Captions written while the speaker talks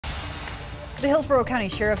The Hillsborough County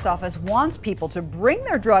Sheriff's Office wants people to bring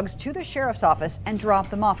their drugs to the Sheriff's Office and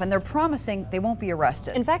drop them off, and they're promising they won't be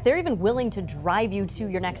arrested. In fact, they're even willing to drive you to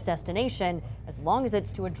your next destination as long as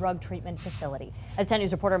it's to a drug treatment facility. As 10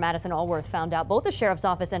 News reporter Madison Allworth found out, both the Sheriff's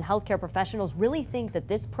Office and healthcare professionals really think that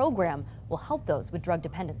this program will help those with drug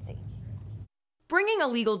dependency. Bringing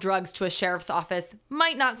illegal drugs to a sheriff's office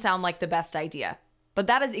might not sound like the best idea, but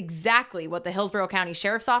that is exactly what the Hillsborough County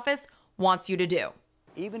Sheriff's Office wants you to do.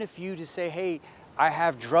 Even if you just say, hey, I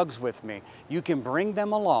have drugs with me, you can bring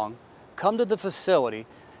them along, come to the facility,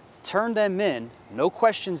 turn them in, no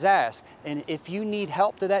questions asked, and if you need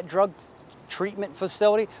help to that drug treatment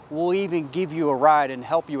facility, we'll even give you a ride and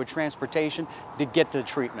help you with transportation to get the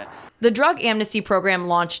treatment. The drug amnesty program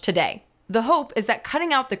launched today. The hope is that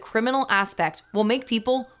cutting out the criminal aspect will make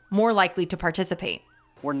people more likely to participate.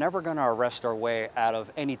 We're never going to arrest our way out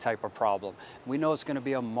of any type of problem. We know it's going to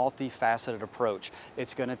be a multifaceted approach.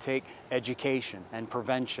 It's going to take education and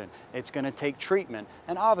prevention. It's going to take treatment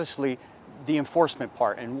and obviously the enforcement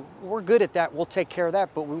part. And we're good at that. We'll take care of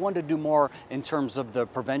that. But we want to do more in terms of the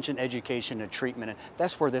prevention, education, and treatment. And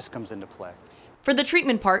that's where this comes into play. For the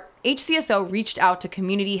treatment part, HCSO reached out to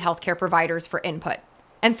community healthcare providers for input.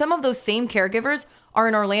 And some of those same caregivers are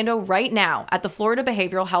in Orlando right now at the Florida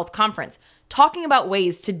Behavioral Health Conference, talking about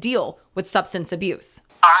ways to deal with substance abuse.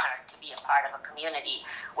 Honored to be a part of a community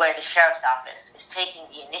where the Sheriff's Office is taking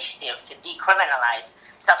the initiative to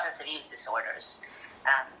decriminalize substance abuse disorders.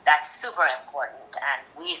 That's super important,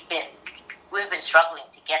 and we've been struggling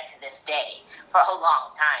to get to this day for a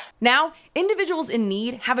long time. Now, individuals in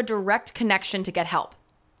need have a direct connection to get help,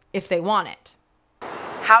 if they want it.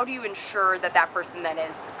 How do you ensure that that person then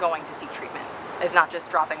is going to seek treatment, is not just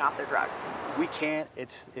dropping off their drugs? We can't.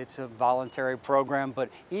 It's a voluntary program, but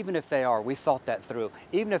even if they are, we thought that through.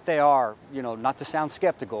 Even if they are, not to sound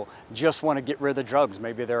skeptical, just want to get rid of the drugs.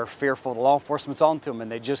 Maybe they're fearful the law enforcement's onto them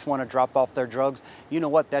and they just want to drop off their drugs. You know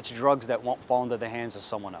what? That's drugs that won't fall into the hands of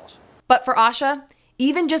someone else. But for Asha,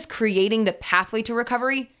 even just creating the pathway to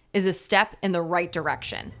recovery is a step in the right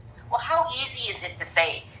direction. Well, how easy is it to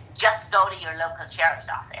say, just go to your local sheriff's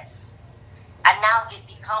office? And now it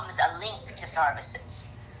becomes a link to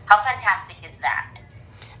services. How fantastic is that?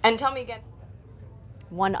 And tell me again.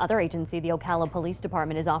 One other agency, the Ocala Police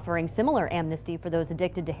Department, is offering similar amnesty for those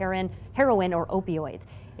addicted to heroin, or opioids.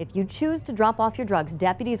 If you choose to drop off your drugs,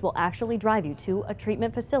 deputies will actually drive you to a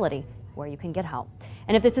treatment facility where you can get help.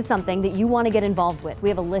 And if this is something that you want to get involved with, we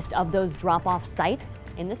have a list of those drop-off sites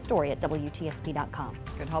in this story at WTSP.com.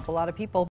 Could help a lot of people.